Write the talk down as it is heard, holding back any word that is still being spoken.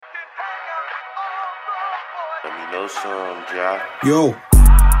Let me know some, Jack. Yo,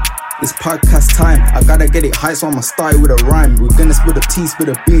 it's podcast time. I gotta get it high, so I'ma start with a rhyme. We're gonna spill the tea, spill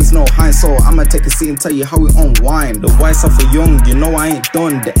the beans, no high. So I'ma take a seat and tell you how we unwind. The Y stuff for young, you know I ain't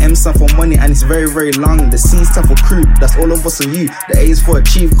done. The M stuff for money, and it's very, very long. The C stuff for crew, that's all of us and you. The A is for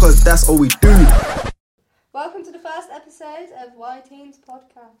achieve, cause that's all we do. Welcome to the first episode of Y Team's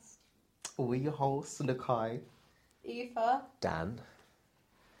podcast. We're your hosts, Nakai. Eva. Dan.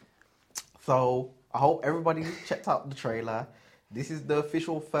 So, I hope everybody checked out the trailer. This is the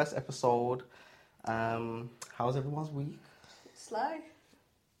official first episode. How's everyone's week? Slow. I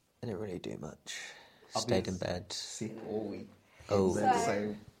didn't really do much. I've Stayed been in bed. Sick all week. Oh.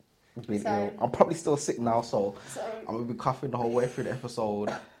 Same. Been Same. ill. I'm probably still sick now, so So, I'm going to be coughing the whole way through the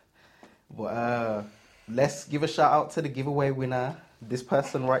episode. But let's give a shout out to the giveaway winner. This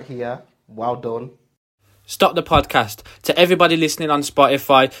person right here. Well done. Stop the podcast. To everybody listening on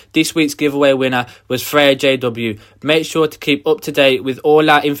Spotify, this week's giveaway winner was Freya JW. Make sure to keep up to date with all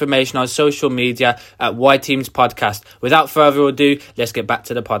our information on social media at Y Teams Podcast. Without further ado, let's get back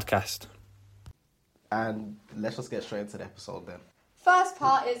to the podcast. And let's just get straight into the episode then. first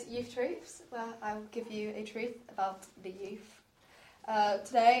part is youth truths, where I will give you a truth about the youth.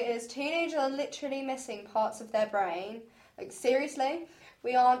 Today is teenagers are literally missing parts of their brain. Like, seriously,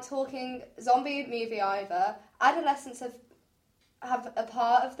 we aren't talking zombie movie either. Adolescents have a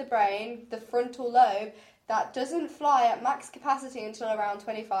part of the brain, the frontal lobe, that doesn't fly at max capacity until around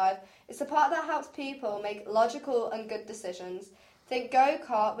 25. It's the part that helps people make logical and good decisions. Think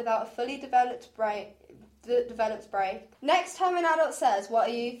go-kart without a fully developed brain. Next time an adult says, "What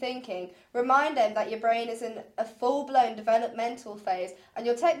are you thinking?" remind them that your brain is in a full-blown developmental phase and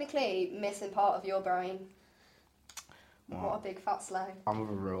you're technically missing part of your brain. What a big fat slang. I'm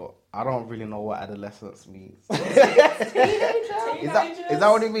gonna be real. I don't really know what adolescence means. Teenager? Is that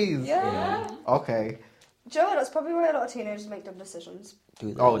what it means? Yeah. Okay. Joe, that's probably why a lot of teenagers make dumb decisions.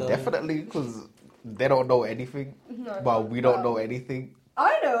 Do they Oh, though? definitely, because they don't know anything. No. Well, we don't Well, know anything.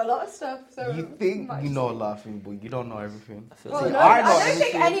 I know a lot of stuff, so... You think might you just know a be- lot of things, but you don't know everything. I feel, Well, like, no, I I know don't think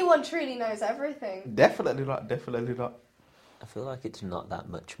everything. anyone truly knows everything. Definitely not. Definitely not. I feel like it's not that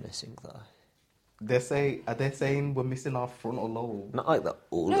much missing though. Are they saying we're missing our frontal lobe? Not like the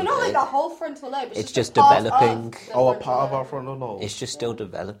all No, of not it. like the whole frontal lobe. It's a just part of developing. the Oh, a frontal part of our lobe. frontal lobe. It's just still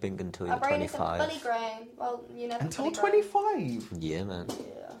developing until Our you're brain is a 25. fully grown. Well, you never Until fully grown. 25. Yeah, man.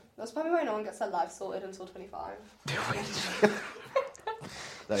 Yeah. That's probably why no one gets their life sorted until 25.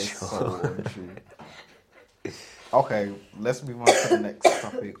 That is so untrue. Okay, let's move on to the next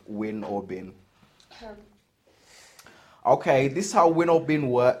topic. Win or bin. Okay, this is how win or bin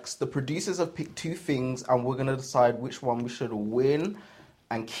works. The producers have picked two things and we're going to decide which one we should win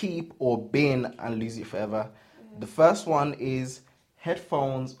and keep or bin and lose it forever. The first one is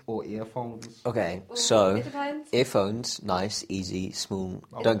headphones or earphones. Okay, Ooh, so it depends. earphones, nice, easy, small,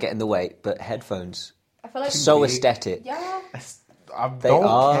 don't get in the way. But headphones, I feel like... so big. aesthetic. Yeah. I They don't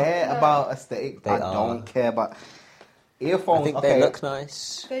are. care No. about aesthetic. They I are. don't care about earphones. I think okay. they look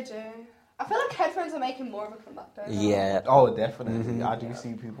nice. They do. I feel like headphones are making more of a comeback, though. Yeah. Oh, definitely. Mhm. I do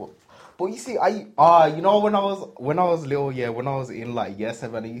see people. But you see, you know, when I was little, yeah, when I was in like year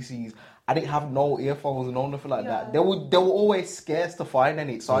 7, I didn't have no earphones, no nothing like that. They were always scarce to find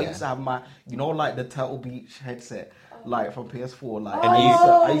any. So I Yeah. used to have my, you know, like the Turtle Beach headset, like from PS4, like. And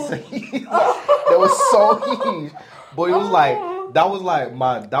I used to they were so huge, but it was like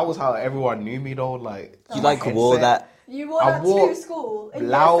that was how everyone knew me though, like. You like wore that. You wore I that wore to school in year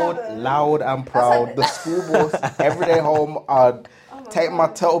loud 7. and proud. like- The school bus, every day home, I'd Oh my take my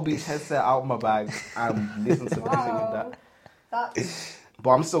God. Turtle Beach headset out of my bag and listen to music with Wow. that. That's... But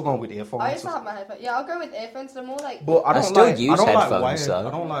I'm still going with earphones. I used to have my headphones. Yeah, I'll go with earphones. They're more like... But I don't still like, use I don't headphones, like wired, though.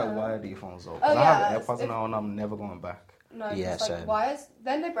 I don't like wired earphones though. 'cause Oh, I yeah, have AirPods if- now and I'm never going back. No, Yeah, just like same. wires.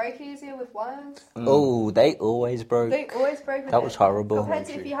 Then they break easier with wires. Oh, they always broke. They always break with That it. was horrible. Compared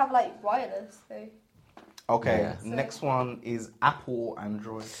to if you have like wireless. They... Okay, Yeah. So- next one is Apple or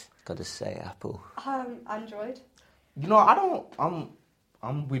Android. Gotta say, Apple. Android. You know,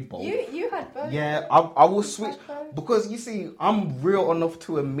 I'm with both. You had both. Yeah, I will You switch had both. because you see, I'm real enough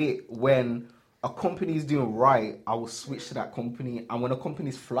to admit when a company is doing right, I will switch to that company, and when a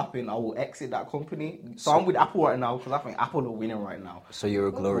company's flopping, I will exit that company. So I'm with Apple right now because I think Apple are winning right now. So you're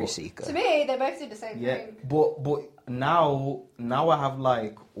a glory seeker. To me, they both do the same Yeah, thing. but now I have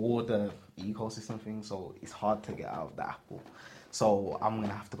like all the ecosystem things, so it's hard to get out of the Apple. So I'm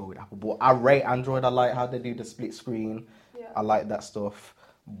gonna have to go with Apple. But I rate Android. I like how they do the split screen. Yeah. I like that stuff.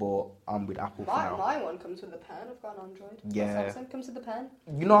 But I'm with Apple for now. My one comes with a pen. I've got an Android. Yeah. Samsung comes with a pen.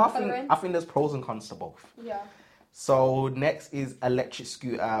 You know, Colouring. I think there's pros and cons to both. Yeah. So next is electric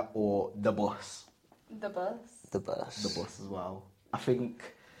scooter or the bus. The bus. The bus. The bus as well. I think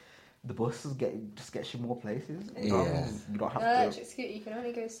the bus just gets you more places. You know what I Yeah. mean? You don't have An to. electric scooter, you can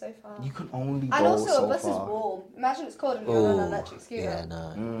only go so far. You can only go And also, so a bus far. is warm. Imagine it's cold and you're on an Oh, electric scooter. yeah,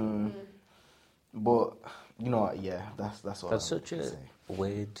 no. But you know what? Yeah, that's what. That's I'm such gonna a say.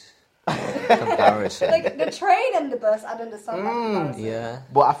 weird comparison. Like the train and the bus, I'd understand that comparison. Yeah.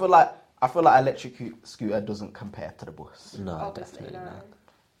 But I feel like electric scooter doesn't compare to the bus. No, Obviously, definitely no. not.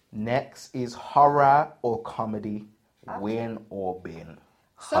 Next is horror or comedy, win or bin.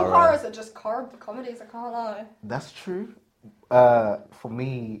 Some Horror. horrors are just comedies, I can't lie. That's true. For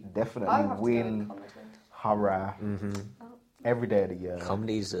me, I would definitely have to go win with comedy. horror every day of the year.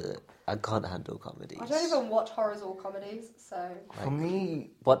 Comedies I can't handle comedies. I don't even watch horrors or comedies, so... For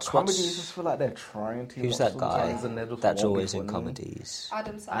me, What's- comedies just feel like they're trying to. Who's that guy sometimes and they just that's won't be always in funny. comedies?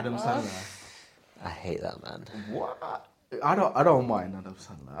 Adam Sandler. Adam Sandler. I hate that man. What? I don't mind Adam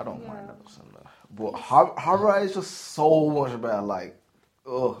Sandler. I don't mind Adam Sandler. But horror is just so much better. Like,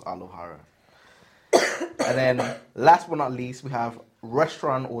 oh, I love horror. And then, last but not least, we have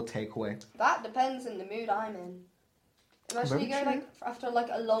restaurant or takeaway. That depends on the mood I'm in. Imagine Very you go true. like after like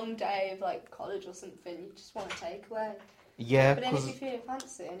a long day of like college or something, you just want a takeaway. Yeah, But then if because you're feeling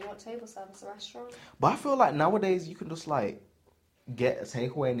fancy and you want table service, a restaurant. but I feel like nowadays you can just like get a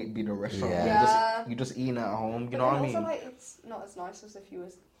takeaway and it be the restaurant. Yeah. You just eating at home. You But know what I then mean? also like it's not as nice as if you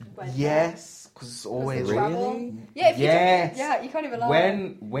went Yes, because it's there. always the travel. Really? Yeah, if you Yes. yeah, you can't even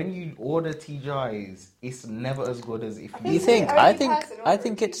lie. when you order TGI's, it's never as good as if think You it's think? the only I think. person I ordering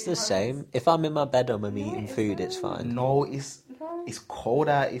think it's the chicken same. If I'm in my bed and I'm No, eating it food, it's isn't. fine. No, it's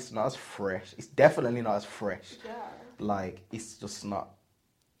colder. It's not as fresh. It's definitely not as fresh. Yeah. Like it's just not.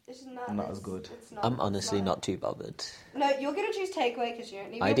 It's Not as good. It's not, I'm honestly it's not too bothered. No, you're gonna choose takeaway because you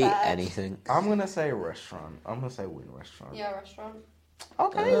don't need I'd your eat bed. anything. I'm gonna say restaurant. I'm gonna say win restaurant. Yeah, restaurant.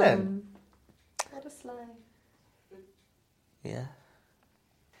 Okay then. What a slay. Yeah.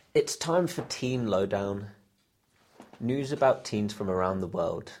 It's time for Teen Lowdown. News about teens from around the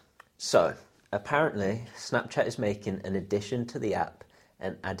world. So, apparently, Snapchat is making an addition to the app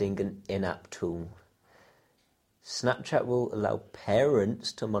and adding an in-app tool. Snapchat will allow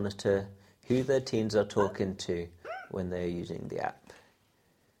parents to monitor who their teens are talking to when they're using the app.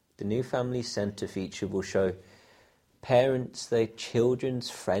 The new Family Centre feature will show parents their children's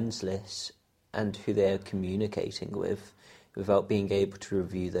friends list and who they are communicating with without being able to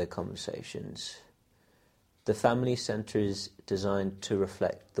review their conversations. The Family Centre is designed to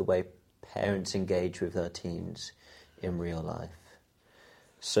reflect the way parents engage with their teens in real life.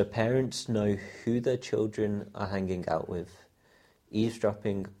 So parents know who their children are hanging out with,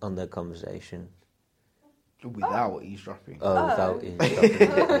 eavesdropping on their conversation. Without eavesdropping. Without eavesdropping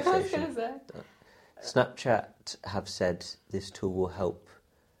on their I was conversation. gonna say. Snapchat have said this tool will help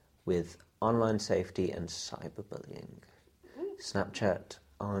with online safety and cyberbullying. Snapchat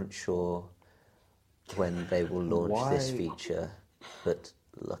aren't sure when they will launch this Why? feature, but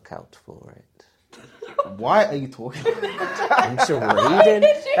look out for it. Why are you talking? I'm just reading.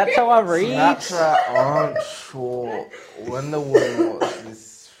 That's how I read. Snapchat aren't sure when they will launch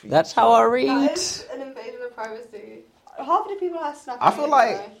this feature. That's how I That read. is an invasion of privacy. Half of the people have Snapchat. I feel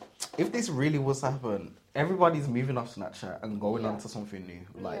like anyway. if this really was to happen, everybody's moving off Snapchat and going on to something new.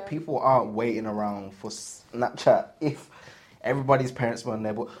 Like Yeah. people aren't waiting around for Snapchat if everybody's parents were on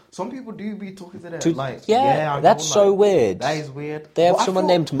there. But some people do be talking to their like I know, that's so like, weird. That is weird. They have But I someone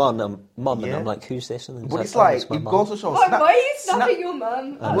feel- named Mom, and Yeah. I'm like, who's this? And But like, it's "Oh, like my it mum." goes to show. Oh, why are you snapping your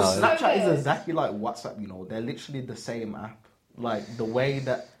mum? I But know. Snapchat is weird. exactly like WhatsApp, you know. They're literally the same app. Like the way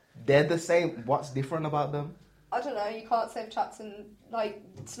that they're the same. What's different about them? I don't know. You can't save chats and like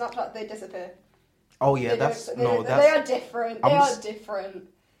Snapchat. They disappear. Oh yeah, They that's don't- no, they that's are different. They I'm are s- different.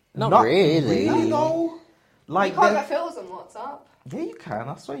 Not really. Really, no. Like You can't they're- get filters on WhatsApp. yeah, you can.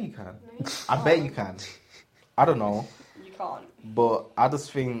 I swear you can. No, you I bet you can. I don't know, You can't. but I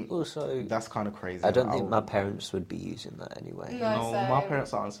just think Also, that's kind of crazy. I don't think I'll- my parents would be using that anyway. No, No, same. my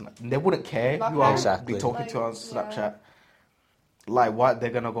parents aren't. They wouldn't care My who I would Exactly. be talking to on Like, Snapchat. yeah. Like what?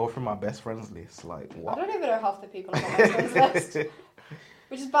 They're gonna go through my best friends list. Like I what? don't even know half the people on my best friends list,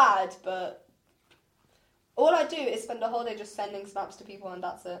 which is bad. But all I do is spend a whole day just sending snaps to people, and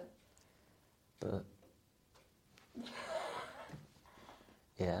that's it. But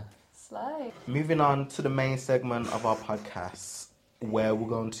yeah, Slay. Moving on to the main segment of our podcast, where we're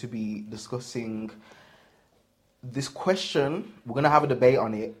going to be discussing this question. We're going to have a debate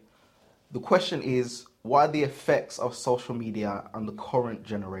on it. The question is, what are the effects of social media on the current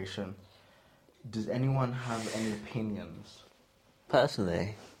generation? Does anyone have any opinions?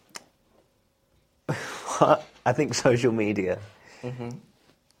 personally, I think social media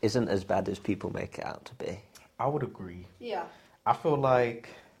isn't as bad as people make it out to be. I would agree. Yeah. I feel like,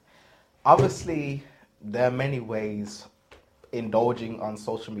 obviously, there are many ways indulging on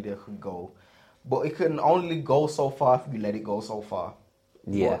social media could go, but it can only go so far if you let it go so far.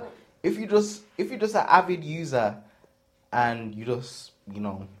 Yeah. But if you're just an avid user and you just,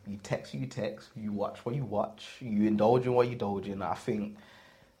 you text, you watch what you watch, you indulge in what you indulge in, I think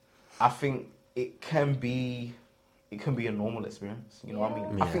it can be a normal experience. You know what I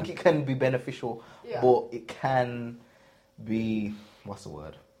mean? Yeah. I think it can be beneficial, but it can be, what's the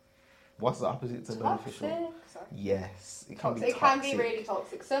word? What's the opposite to beneficial? Toxic. Yes, it can Toxic. be It can toxic. be really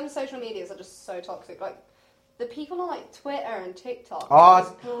toxic. Some social medias are just so toxic. Like the people on like Twitter and TikTok. Oh, It's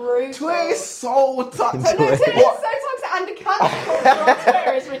brutal. Twitter is so toxic. No, Twitter is so toxic, and the cancel culture on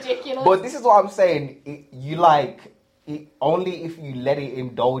Twitter is ridiculous. But this is what I'm saying. You like it only if you let it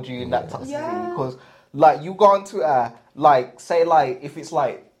indulge you in that toxicity. Yeah. Because like you go on Twitter, like say like if it's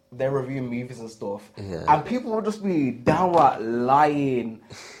like they're reviewing movies and stuff, and people will just be downright lying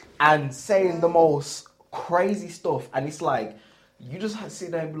and saying the most crazy stuff, and it's like you just sit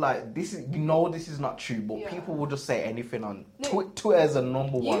there and be like, this is not true, but people will just say anything on Twitter is the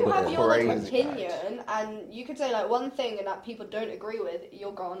number one. You have your like, crazy opinion, and you could say like one thing, and that people don't agree with,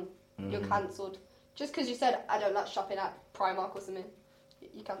 you're gone, you're cancelled. Just because you said I don't like shopping at Primark or something,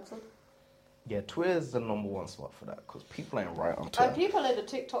 you're cancelled. Yeah, Twitter is the number one spot for that because people ain't right on Twitter. And people in the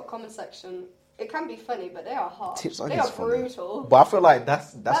TikTok comment section, it can be funny, but they are harsh. TikTok they is are funny. brutal. But I feel like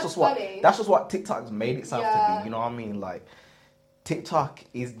that's just funny. what TikTok's made itself to be. You know what I mean? Like TikTok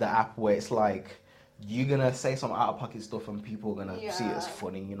is the app where it's like you're gonna say some out of pocket stuff and people are gonna see it as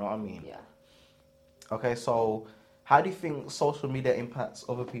funny. You know what I mean? Yeah. Okay, so how do you think social media impacts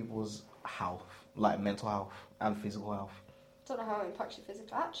other people's health, like mental health and physical health? I don't know how it impacts your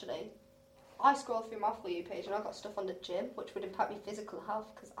physical. Actually, I scroll through my For You page and I've got stuff on the gym, which would impact my physical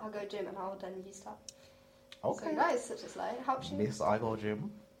health because I go gym and I will then use that. Okay. So that is such a slide. It helps you. Miss I go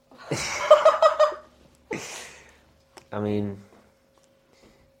gym. I mean,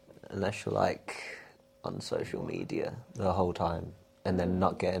 unless you're like on social media the whole time and then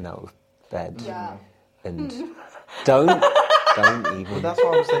not getting out of bed Yeah. and don't But even. that's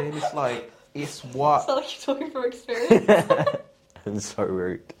what I'm saying. It's like it's what. It's not like you're talking from experience. And so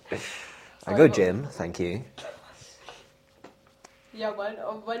rude. I Sorry, go what? gym, thank you. Yeah,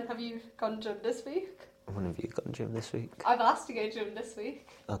 when have you gone gym this week? When have you gone gym this week? I've asked to go gym this week.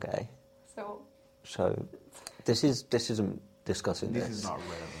 Okay, So so this isn't discussing This this. is not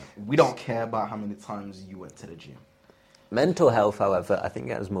relevant. We don't care about how many times you went to the gym. Mental health, however, I think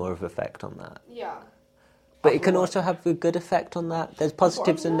it has more of an effect on that. yeah. But it can also have a good effect on that. There's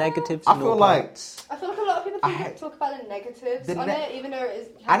positives and negatives. I in feel all like- parts. I feel like a lot of people I hate- talk about the negatives the on ne- it, even though it is.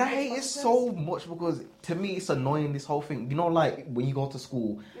 And I hate it so much because to me it's annoying, this whole thing. You know, like when you go to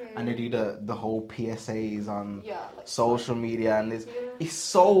school and they do the whole PSAs on Yeah, like social media, and Yeah. it's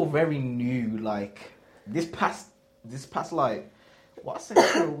so very new. Like this past like what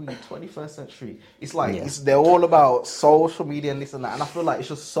century are we? 21st century. It's like Yeah. they're all about social media and this and that, and I feel like it's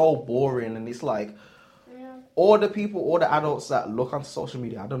just so boring. And it's like all the adults that look on social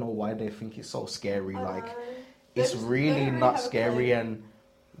media, I don't know why they think it's so scary. Like it's really not scary, and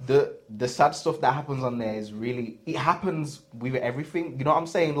the sad stuff that happens on there is really, it happens with everything. You know what I'm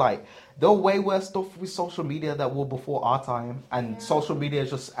saying? Like there are way worse stuff with social media that were before our time, and social media is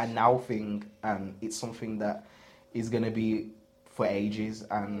just a now thing, and it's something that is gonna be for ages,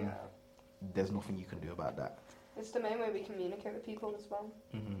 and there's nothing you can do about that. It's the main way we communicate with people as well.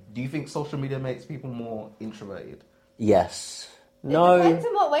 Do you think social media makes people more introverted? Yes. It No. depends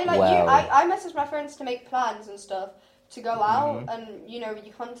in what way. Like Well. I message my friends to make plans and stuff to go out, and you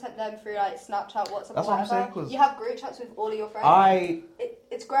contact them through like Snapchat, WhatsApp, That's or what I'm whatever. saying, 'cause you have group chats with all of your friends.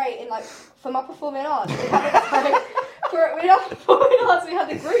 It's great. And like for my performing arts, we have we have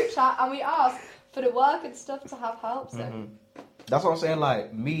the group chat and we ask for the work and stuff to have help. So That's what I'm saying.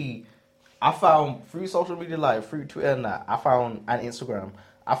 Like me, I found through social media, like through Twitter and that, and Instagram,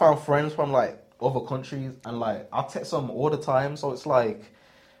 I found friends from like other countries, and like I text them all the time. So it's like,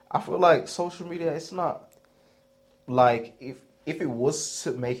 I feel like social media, it's not like if it was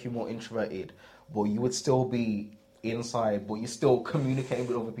to make you more introverted, but you would still be inside, but you're still communicating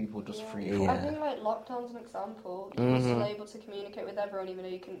with other people just free. I think like lockdown's an example. You were still able to communicate with everyone even though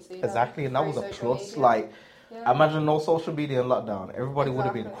you couldn't see them. Exactly, and that was a through plus. social Like, media. imagine no social media in lockdown. Everybody would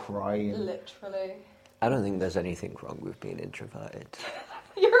have been Exactly. crying. Literally. I don't think there's anything wrong with being introverted.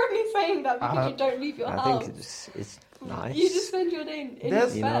 You're only saying that because you don't leave your I house. think it's nice. You just spend your day in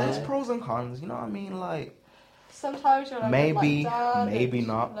There's your there's bed. pros and cons. You know what I mean? Like. Sometimes you're like, Maybe, like, Dad, maybe it's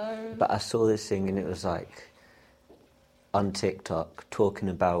not. alone. But I saw this thing and it was like, on TikTok talking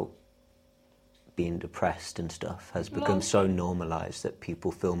about being depressed and stuff has become so normalised that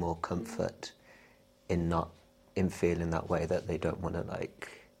people feel more comfort in feeling that way, that they don't want to like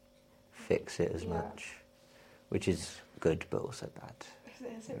fix it as much, which is good but also bad.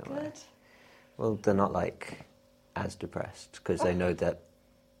 Is it good? Well, they're not like as depressed because they know that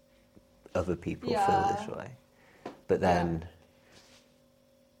other people feel this way. But then,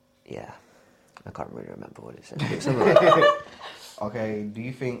 I can't really remember what it said. But something like that. Okay, do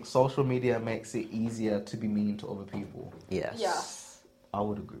you think social media makes it easier to be mean to other people? Yes. Yes. I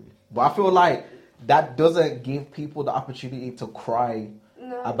would agree. But I feel like that doesn't give people the opportunity to cry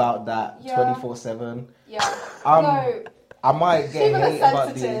about that 24/7. Yeah. I might get People are hate about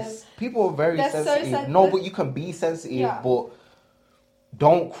sensitive. this. People are very They're so sensitive. sensitive. No, but you can be sensitive, but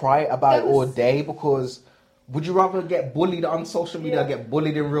don't cry about it all day, because would you rather get bullied on social media or get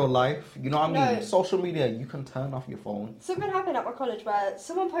bullied in real life? You know what I mean? No. Social media, you can turn off your phone. Something happened at my college where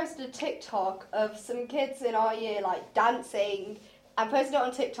someone posted a TikTok of some kids in our year like dancing and posted it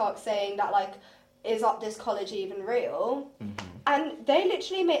on TikTok saying that like, is this college even real? Mm-hmm. And they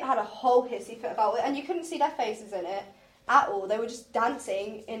literally had a whole hissy fit about it, and you couldn't see their faces in it at all. They were just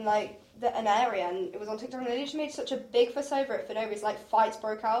dancing in like an area, and it was on TikTok, and they literally made such a big fuss over it for no reason. Like fights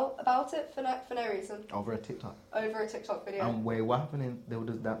broke out about it for no reason. Over a TikTok? Over a TikTok video. Wait, what happened? They were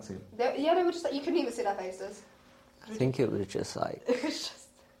just dancing? They were just like, you couldn't even see their faces. I think it was just like... It was just...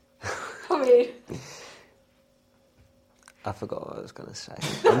 I mean... I forgot what I was going to say.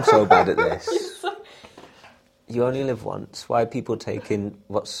 I'm so bad at this. You only live once. Why are people taking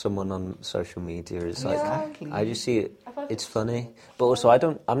what someone on social media is like? Exactly. I just see it. It's funny, but also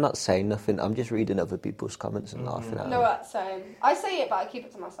I'm not saying nothing. I'm just reading other people's comments and laughing at them. No, same. I say it, but I keep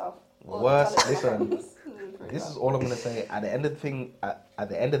it to myself. Worse. Listen, this is all I'm gonna say. At the end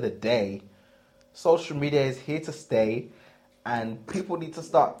of the day, social media is here to stay, and people need to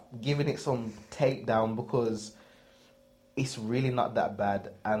start giving it some takedown, because it's really not that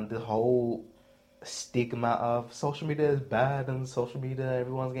bad. And the whole stigma of social media is bad and social media,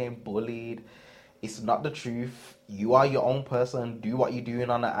 everyone's getting bullied. It's not the truth. You are your own person. Do what you're doing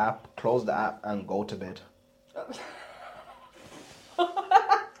on the app. Close the app and go to bed.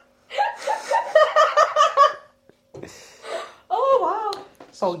 Oh, wow.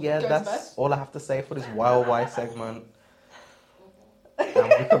 So yeah, that's all I have to say for this YOY segment.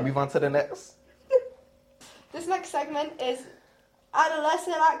 And we can move on to the next. This next segment is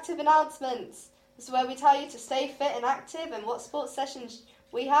Adolescent Active Announcements. This is where we tell you to stay fit and active and what sports sessions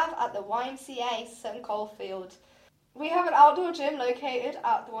we have at the YMCA St Coldfield. We have an outdoor gym located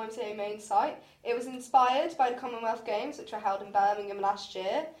at the YMCA main site. It was inspired by the Commonwealth Games, which were held in Birmingham last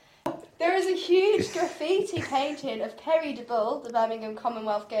year. There is a huge graffiti painting of Perry de Bull, the Birmingham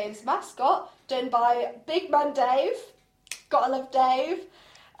Commonwealth Games mascot, done by Big Man Dave. Gotta love Dave.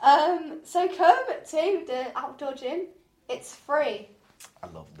 So come to the outdoor gym. It's free. I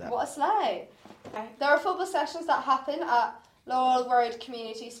love that. What a sleigh. There are football sessions that happen at Laurel Road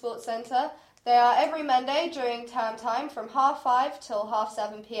Community Sports Centre. They are every Monday during term time from 5:30 till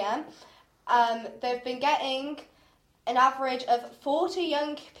 7:30 p.m. They've been getting an average of 40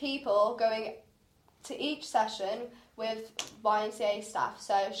 young people going to each session with YMCA staff.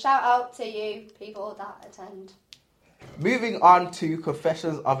 So shout out to you people that attend. Moving on to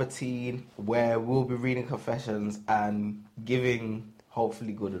Confessions of a Teen, where we'll be reading confessions and giving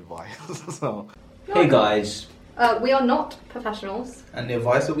hopefully good advice. So, hey guys. We are not professionals. And the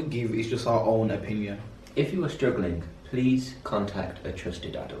advice that we give is just our own opinion. If you are struggling, please contact a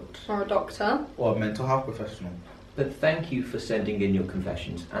trusted adult. Or a doctor. Or a mental health professional. But thank you for sending in your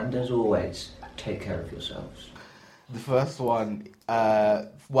confessions, and as always, take care of yourselves. the first one,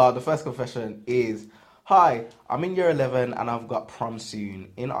 the first confession is, hi, I'm in year 11 and I've got prom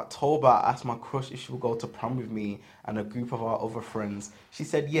soon. In October, I asked my crush if she would go to prom with me and a group of our other friends. She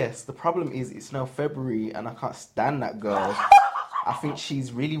said yes. The problem is it's now February and I can't stand that girl. I think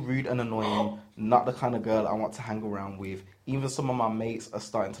she's really rude and annoying, not the kind of girl I want to hang around with. Even some of my mates are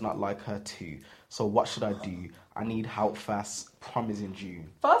starting to not like her too. So what should I do? I need help fast. Prom is in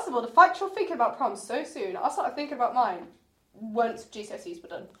June. First of all, the fact you're thinking about prom so soon, I started thinking about mine once GCSEs were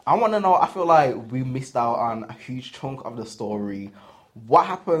done. I want to know, I feel like we missed out on a huge chunk of the story. What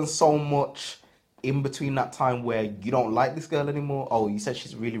happens so much in between that time where you don't like this girl anymore? Oh, you said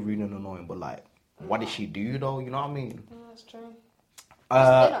she's really rude and annoying, but like, what did she do though? You know what I mean? Yeah, that's true.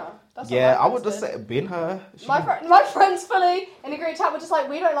 Yeah, I would just say bin her. My friends fully in a group chat were just like,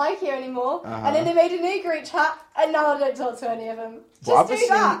 we don't like you anymore. And then they made a new group chat and now I don't talk to any of them. Just do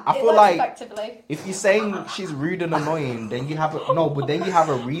that. I feel works like effectively. if you're saying she's rude and annoying, then you have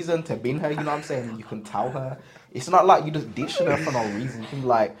a reason to bin her, you know what I'm saying? You can tell her. It's not like you just ditching her for no reason. You can be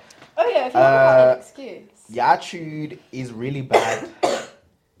like, Oh yeah, if you have an excuse. your attitude is really bad.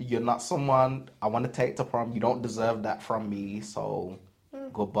 You're not someone I want to take to prom. You don't deserve that from me. So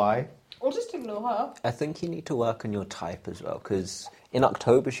goodbye. Or just ignore her. I think you need to work on your type as well, because in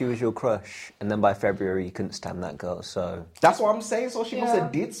October she was your crush, and then by February you couldn't stand that girl, so... That's what I'm saying. So she must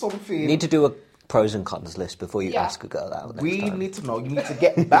have did something. You need to do a pros and cons list before you ask a girl out next We time. need to know. You need to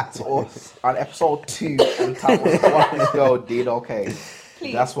get back to us on episode 2 and tell us what this girl did, okay?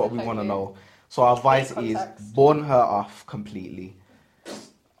 Please, that's what we thank want to you. know. So our advice is context. burn her off completely.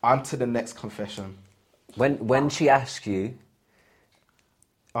 On to the next confession. When she asks you,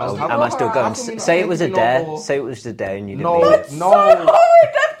 How am I still how going? come we not- Say it was a we dare. not- Say it was a dare and you didn't No, mean it. no.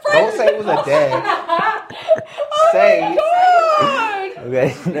 Don't say it was a dare. Say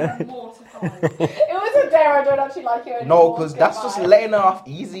Okay, no. It was a dare, I don't actually like you anymore. no, because that's just letting her off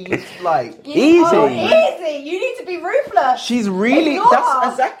easy. It's like Easy. Oh, easy! You need to be ruthless. she's really Ignore that's her.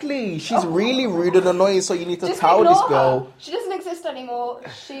 exactly. She's really rude and annoying. So you need to Just tell ignore this girl. her. She doesn't exist anymore.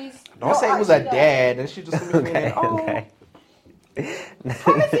 She's Don't not say it was a actually there. dare. Then she just gonna be Okay, oh. okay.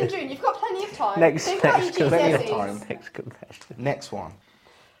 Promise in June. You've got plenty of time. Next, Think about next your plenty of GCSEs. time. Next confession. Next one.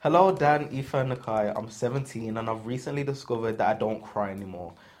 Hello, Dan, Aoife, and Nakai. I'm 17 and I've recently discovered that I don't cry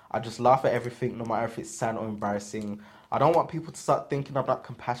anymore. I just laugh at everything, no matter if it's sad or embarrassing. I don't want people to start thinking I'm not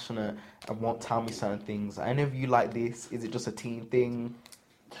compassionate and won't tell me certain things. Are any of you like this? Is it just a teen thing?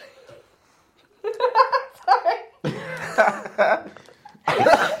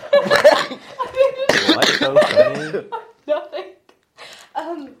 What's so funny? Nothing.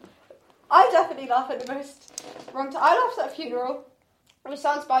 I definitely laugh at the most wrong time. I laughed at a funeral, which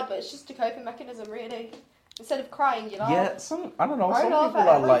sounds bad, but it's just a coping mechanism, really. Instead of crying, you laugh. Yeah, I don't know. I Some laugh people at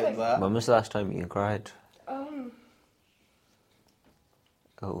are like everything. that. When was the last time you cried?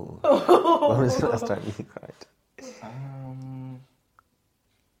 Oh. When was the last time you cried?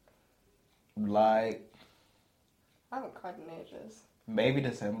 Like I haven't cried in ages. maybe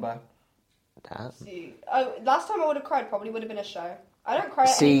December. Damn. Last time I would have cried probably would have been a show. I don't cry at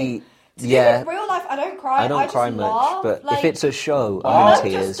See, anything. To yeah, do with real life, I don't cry. I don't just cry much, laugh. but like, if it's a show, my I'm mum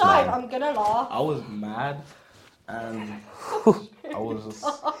in just tears, died, man. I'm gonna laugh. I was mad and I was just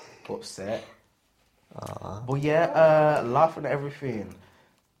upset. But yeah, laughing at everything.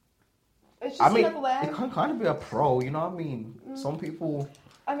 It's just I mean, another way. it can kind of be a pro, you know what I mean? Some people...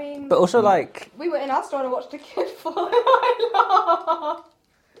 I mean, But also, like, we were in our store and watched a kid fall. I laughed.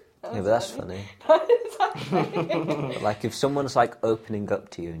 yeah, but that's funny. Like, if someone's like opening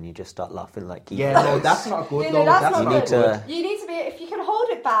up to you and you just start laughing, like, Yeah, no, that's not good Yeah, though. no, that's That's not not You good. need to You need to be, if you can hold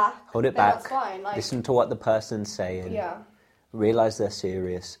it back. hold it then back, That's fine. Like, listen to what the person's saying, yeah, realize they're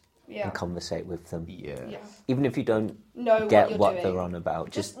serious, yeah, and conversate with them. Yeah. yeah. Even if you don't Know get what what you're they're doing. on about,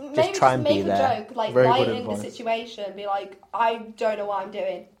 just maybe try and make be a there. joke, like Very good lighten the advice. situation. Be like, I don't know what I'm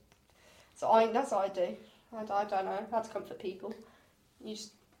doing. So that's what I do. I don't know how to comfort people. You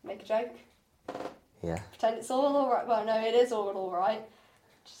just make a joke, Yeah. pretend it's all alright. Well, no, it is all alright.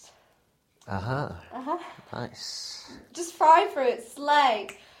 Just, Nice. just fry through it, slay.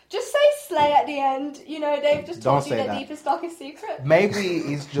 Just say slay at the end. You know, they've just Don't told you say their that. deepest, darkest secret. Maybe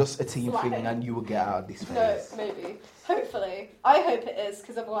it's just a team Slay. thing and you will get out of this No, phase. maybe. Hopefully. I hope it is,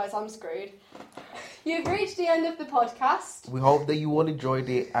 because otherwise I'm screwed. You've reached the end of the podcast. We hope that you all enjoyed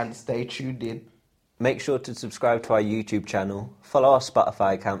it and stay tuned in. Make sure to subscribe to our YouTube channel, follow our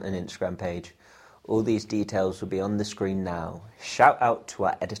Spotify account and Instagram page. All these details will be on the screen now. Shout out to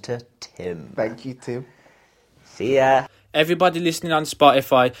our editor, Tim. Thank you, Tim. See ya. Everybody listening on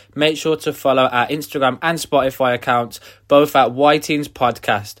Spotify, make sure to follow our Instagram and Spotify accounts, both at YTeens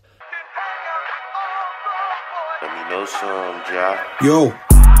Podcast. Let me know some, Ja. Yo,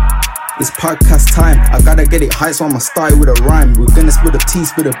 it's podcast time. I gotta get it high, so I'ma start with a rhyme. We're gonna split the tea,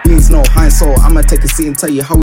 split the beans, no hinds, so I'ma take a seat and tell you how